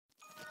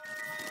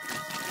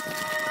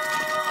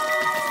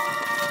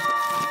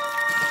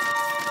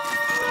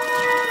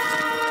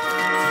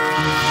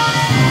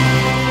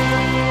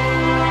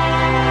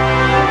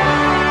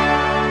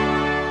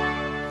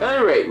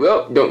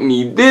Oh, don't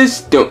need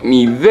this, don't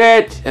need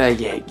that.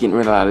 Yeah, getting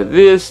rid of a lot of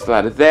this, a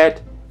lot of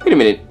that. Wait a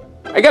minute.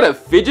 I got a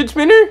fidget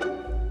spinner?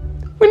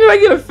 When did I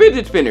get a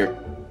fidget spinner?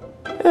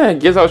 I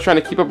guess I was trying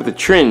to keep up with the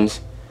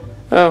trends.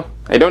 Oh,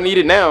 I don't need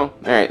it now.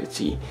 Alright, let's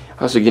see.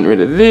 Also getting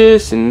rid of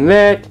this and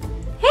that.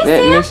 Hey, that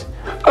Sam. and this.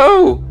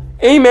 Oh,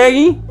 hey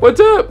Maggie,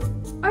 what's up?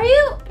 Are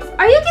you giving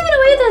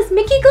away those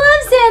Mickey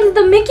gloves and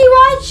the Mickey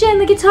watch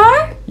and the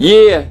guitar?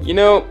 Yeah, you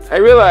know, I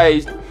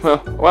realized,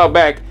 well, a while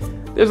back,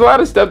 there's a lot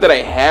of stuff that I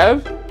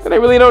have that I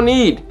really don't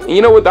need. And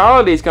you know, with the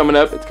holidays coming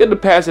up, it's good to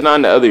pass it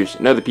on to others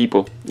and other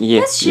people.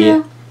 Yeah, That's true.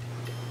 Yeah.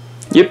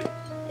 Yep.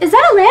 Is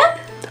that a lamp?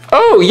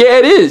 Oh, yeah,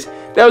 it is.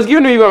 That was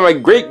given to me by my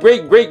great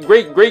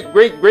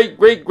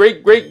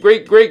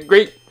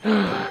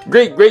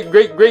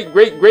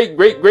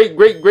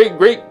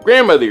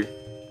grandmother.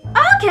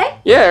 Oh, okay.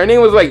 Yeah, her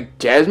name was like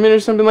Jasmine or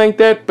something like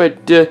that.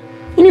 But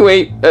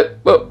anyway,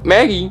 well,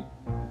 Maggie,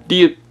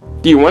 do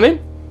you want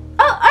it?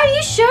 Oh, are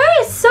you sure?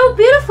 It's so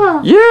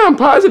beautiful. Yeah, I'm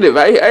positive.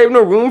 I have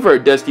no room for a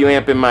dusty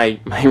lamp in my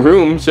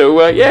room,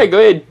 so yeah, go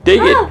ahead,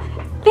 take it.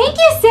 Thank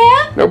you,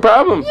 Sam. No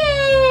problem.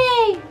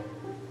 Yay!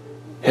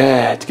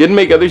 It's good to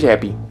make others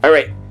happy. All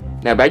right,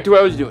 now back to what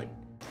I was doing.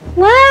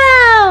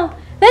 Wow,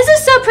 this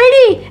is so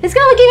pretty. It's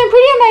gonna look even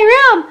prettier in my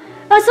room.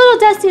 Oh, it's a little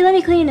dusty. Let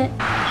me clean it.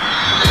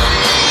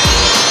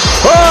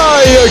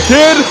 Hiya,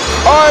 kid!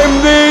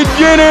 I'm the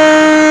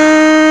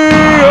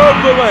genie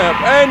of the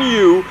lamp, and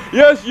you,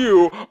 yes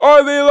you,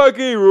 are the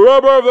lucky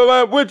rubber of the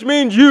lamp, which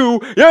means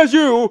you, yes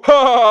you,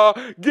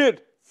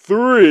 get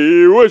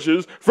 3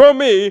 wishes from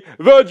me,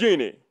 the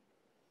genie.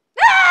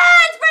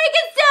 Ah, it's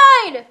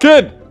Frankenstein!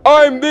 Kid,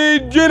 I'm the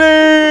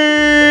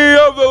genie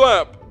of the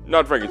lamp,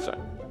 not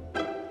Frankenstein.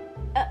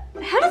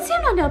 How did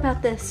Sam not know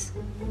about this?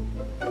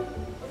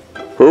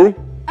 Who?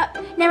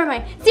 Never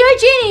mind. So you're a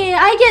genie.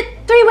 I get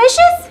 3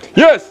 wishes?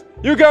 Yes,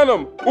 you got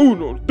them.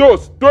 1, 2,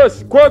 3,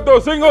 4,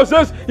 5,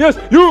 6. Yes,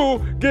 you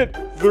get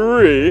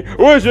 3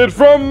 wishes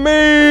from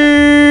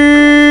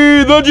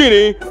me, the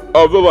genie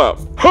of the lamp.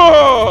 Ha!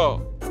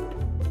 Oh,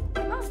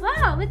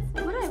 wow. What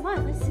do I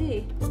want? Let's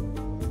see.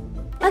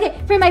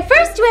 Okay, for my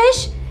first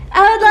wish,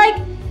 I would like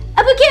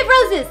a bouquet of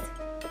roses.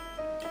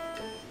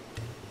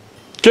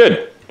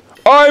 Kid,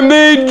 I'm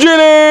the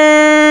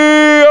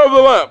genie of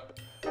the lamp,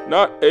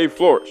 not a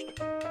florist.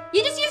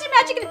 You just use your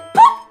magic and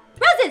poof!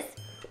 Roses!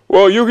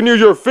 Well, you can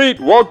use your feet,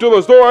 walk to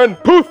the store, and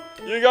poof!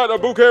 You got a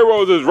bouquet of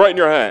roses right in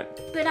your hand.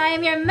 But I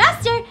am your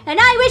master, and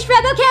I wish for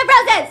a bouquet of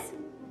roses!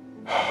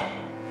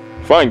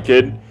 Fine,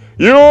 kid.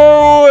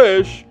 Your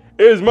wish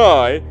is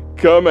my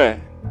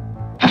command.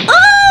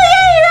 Oh,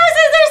 yay!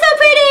 Roses are so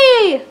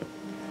pretty!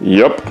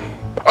 Yep.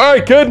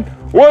 Alright, kid.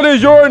 What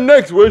is your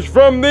next wish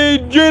from the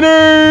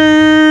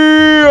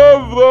genie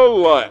of the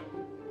lamp?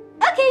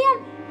 Okay,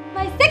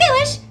 my second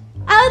wish,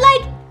 I would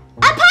like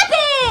a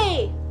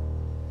puppy!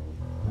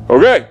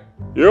 Okay.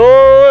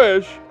 Your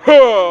wish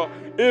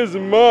is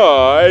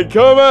my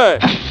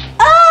command.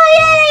 Oh,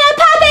 yay! A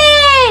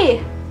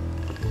puppy!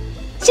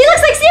 She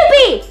looks like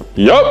Snoopy!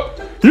 Yup.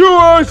 You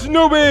are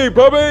Snoopy,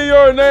 puppy.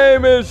 Your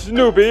name is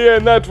Snoopy,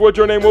 and that's what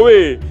your name will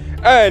be.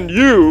 And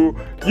you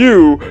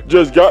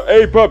just got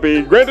a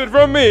puppy granted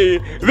from me,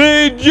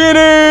 the genie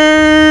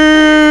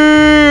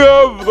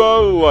of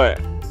the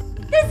lamp.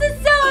 This is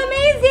so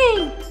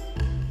amazing!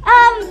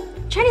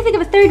 Trying to think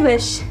of a third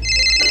wish.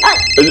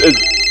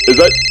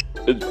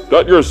 Is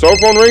that your cell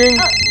phone ringing?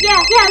 Oh, yeah,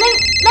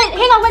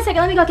 hang on 1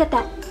 second, let me go get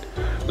that.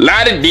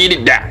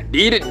 La-da-dee-da-da,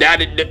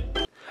 dee-da-da-da-da.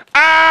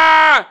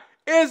 Ah!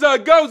 It's a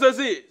ghost that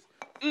is.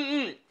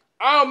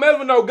 I don't mess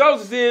with no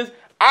ghosts is.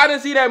 I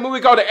didn't see that movie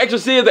called The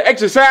Exorcist, The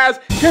Exercise.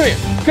 Come here,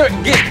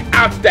 get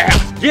out the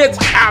house, get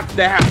out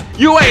the house.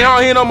 You ain't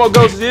on here no more,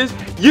 ghosts is.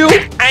 You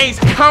ain't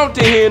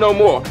haunting here no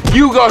more.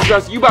 You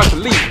ghosts, you about to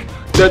leave.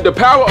 The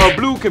power of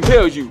blue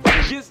compels you.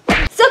 Just...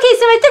 It's okay,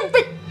 so my third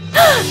wish.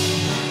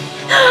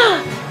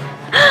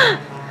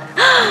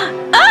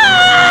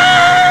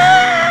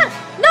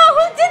 No,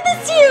 who did this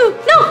to you?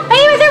 No, I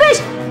need my third wish.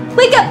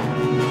 Wake up,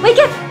 wake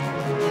up.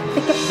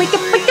 Wake up, wake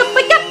up, wake up,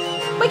 wake up.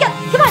 Wake up,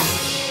 come on.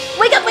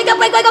 Wake up, wake up,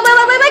 wake up, wake up,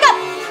 wake up.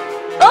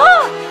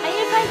 Oh, I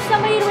need to find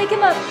somebody to wake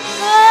him up.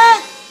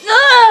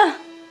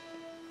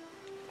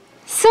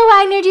 So,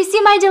 Wagner, do you see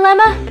my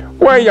dilemma?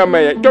 Wait a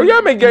minute, so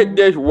let me get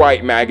this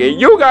right, Maggie.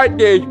 You got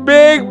this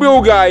big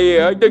blue guy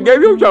here to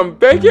give you some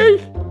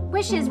fishes?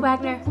 Wishes,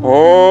 Wagner.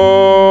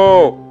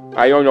 Oh,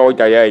 I don't know what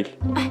that is.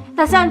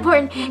 That's not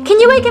important. Can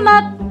you wake him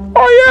up?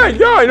 Oh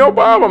yeah, no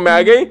problem,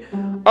 Maggie.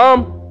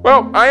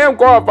 Well, I am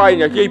qualified in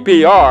the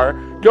CPR,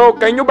 so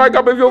can you back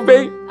up a few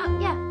feet?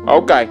 Yeah.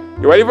 Okay,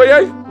 you ready for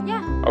this?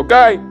 Yeah.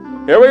 Okay,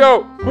 here we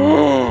go.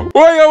 Wait.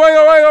 Wagner,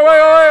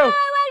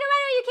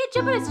 you can't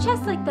jump on his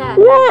chest like that.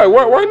 Why?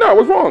 Why not?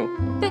 What's wrong?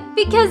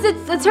 Because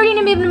it's hurting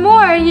him even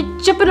more. You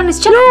jump it on his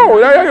chest. No,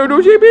 you do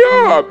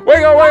CPR.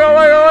 Wait.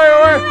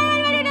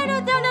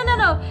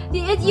 No.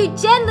 You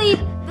gently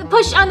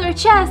push on their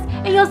chest,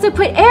 and you also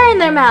put air in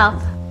their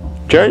mouth.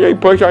 Gently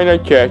push on their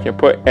chest and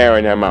put air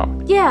in their mouth.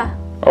 Yeah.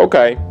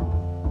 Okay.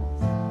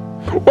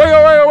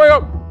 Wake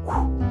up.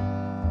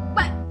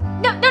 What?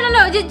 No.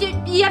 No.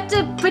 You have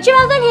to put your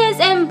mouth on his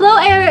and blow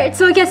air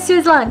so it gets to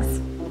his lungs.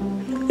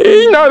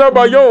 It's not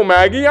about you,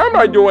 Maggie. I'm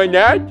not doing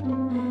that.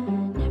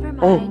 Never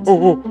mind.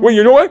 Oh. Wait,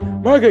 you know what?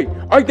 Maggie,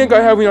 I think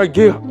I have an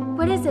idea.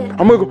 What is it?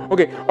 I'm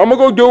gonna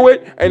go do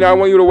it, and I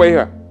want you to wait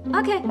here.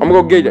 Okay. I'm gonna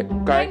go get it,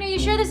 okay? Wagner, you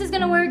sure this is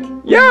gonna work?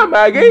 Yeah,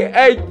 Maggie.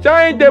 A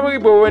scientifically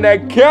proven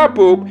that cat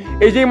poop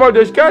is the most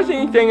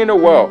disgusting thing in the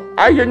world.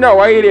 I should know.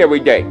 I eat it every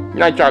day.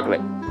 Not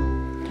chocolate.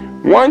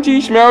 Once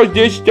he smells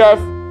this stuff,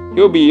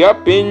 he'll be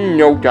up in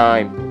no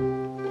time.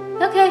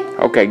 Okay.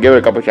 Okay, give it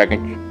a couple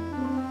seconds.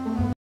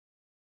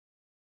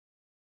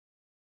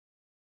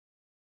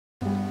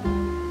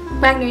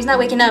 Wagner, he's not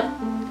waking up.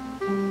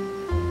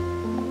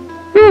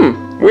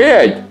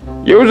 Weird.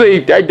 Usually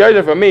that does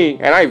it for me,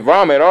 and I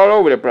vomit all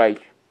over the place.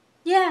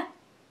 Yeah.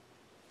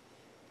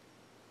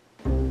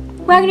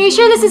 Wagner, you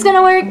sure this is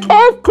gonna work?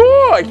 Of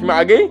course,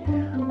 Maggie.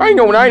 I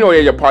know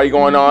there's a party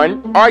going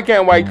on. I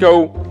can't wait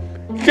to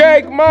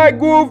shake my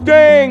groove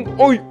thing.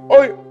 Oi.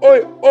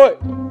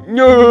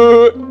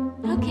 No.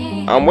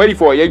 Okay. I'm ready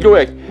for it. Let's do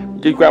it.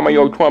 Just grab my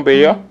old trumpet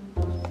here.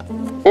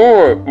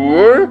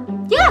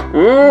 Yeah.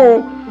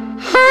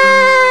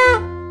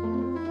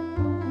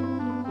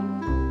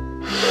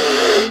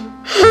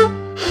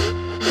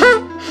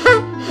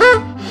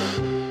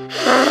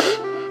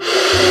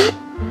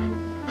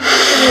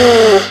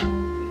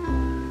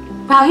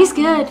 Wow, he's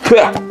good. It's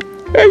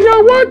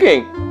not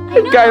working.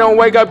 This guy don't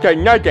wake up to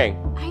nothing.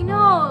 I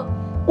know.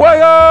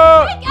 Wake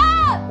up! Wake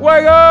up!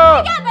 Wake up! Wake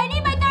up! I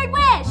need my third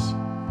wish.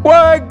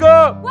 Wake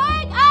up!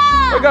 Wake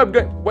up! Wake up! Wake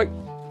up! Wake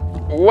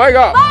up! Wake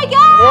up! Wake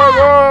up!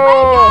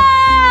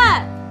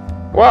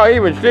 Wow, he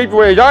even sleeps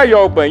with his eyes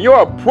open.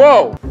 You're a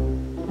pro.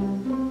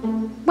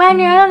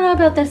 Wagner, I don't know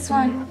about this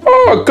one.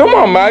 Oh, come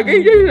on,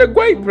 Maggie. This is a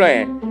great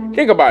plan.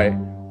 Think about it.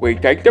 We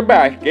take the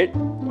basket,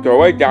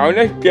 throw it down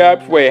the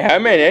steps with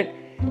him in it.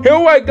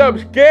 He'll wake up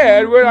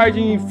scared,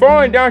 realizing he's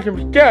falling down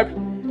some steps,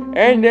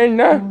 and then,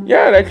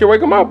 that should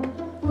wake him up.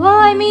 Well,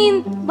 I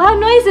mean, loud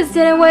noises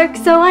didn't work,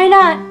 so why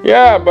not?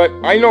 Yeah, but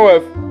I know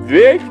if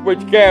this would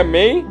scare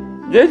me,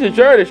 this is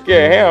sure to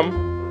scare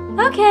him.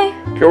 Okay.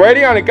 So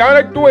ready? On the count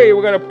of 3,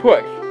 we're gonna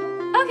push.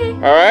 Okay.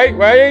 All right,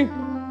 ready?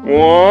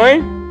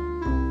 1,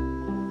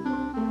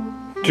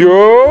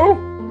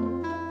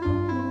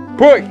 2,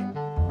 push.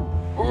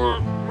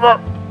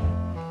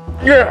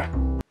 Yeah.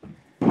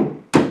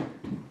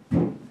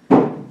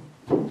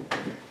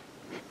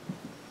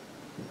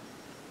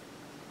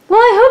 Well,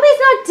 I hope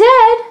he's not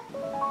dead.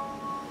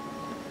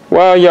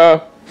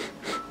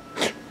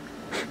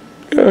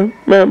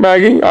 Well,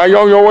 Maggie, I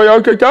don't know what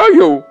else to tell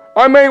you.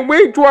 I mean,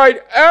 we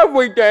tried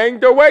everything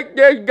to wake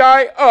this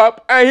guy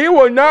up, and he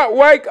will not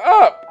wake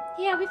up.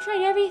 Yeah, we've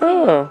tried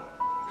everything.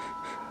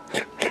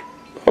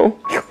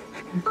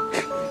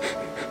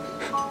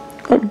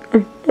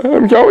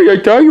 I'm sorry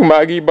to tell you,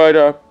 Maggie,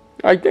 but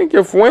I think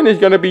your friend is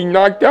gonna be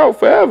knocked out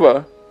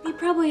forever. You're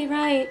probably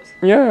right.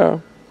 Yeah.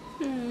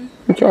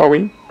 I'm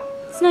sorry.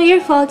 It's not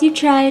your fault. You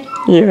tried.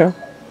 Yeah.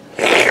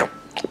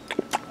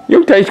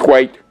 You taste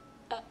great.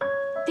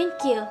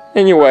 Thank you.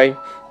 Anyway,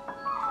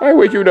 I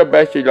wish you the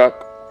best of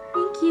luck.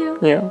 Thank you.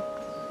 Yeah.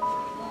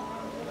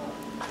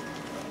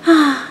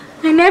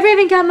 I never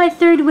even got my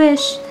third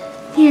wish.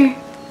 Here.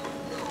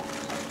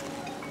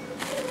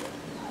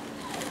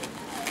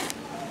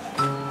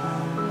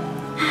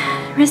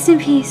 Rest in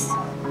peace.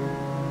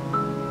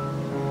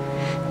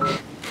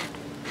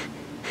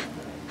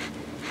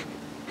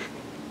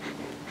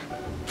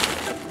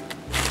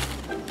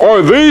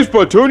 Are these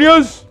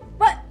petunias?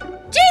 What?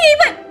 Genie,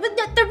 what?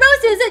 The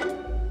roses!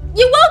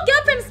 You woke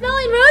up from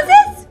smelling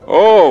roses?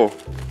 Oh.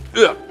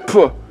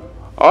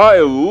 I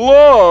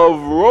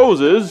love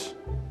roses.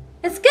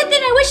 It's a good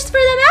thing I wished for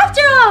them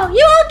after all.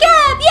 You woke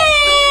up!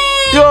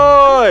 Yay!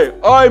 Yay!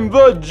 I'm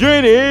the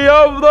genie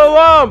of the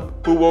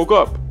lamp who woke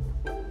up.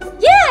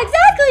 Yeah,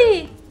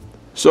 exactly!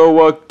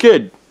 So,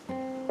 kid,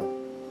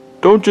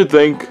 don't you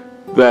think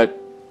that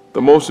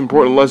the most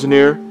important lesson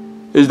here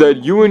is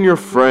that you and your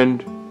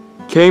friend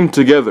came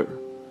together,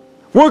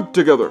 worked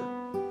together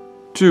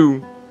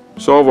to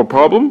solve a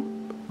problem?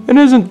 And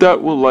isn't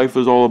that what life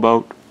is all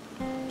about?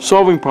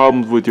 Solving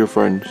problems with your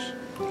friends.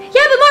 Yeah,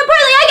 but more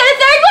importantly, I got a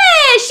third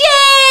wish!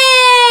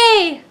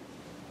 Yay!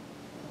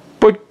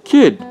 But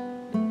kid,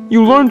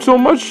 you learned so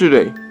much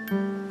today.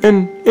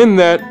 And in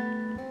that,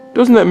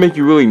 doesn't that make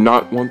you really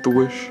not want the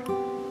wish?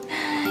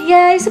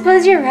 Yeah, I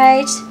suppose you're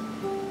right.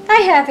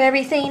 I have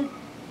everything.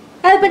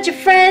 I have a bunch of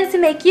friends to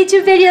make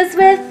YouTube videos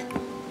with.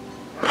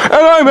 And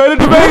I'm headed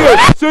to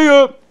Vegas! See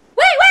ya! Wait!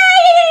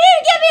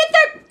 Give me a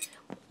third...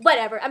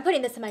 Whatever, I'm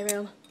putting this in my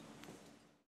room.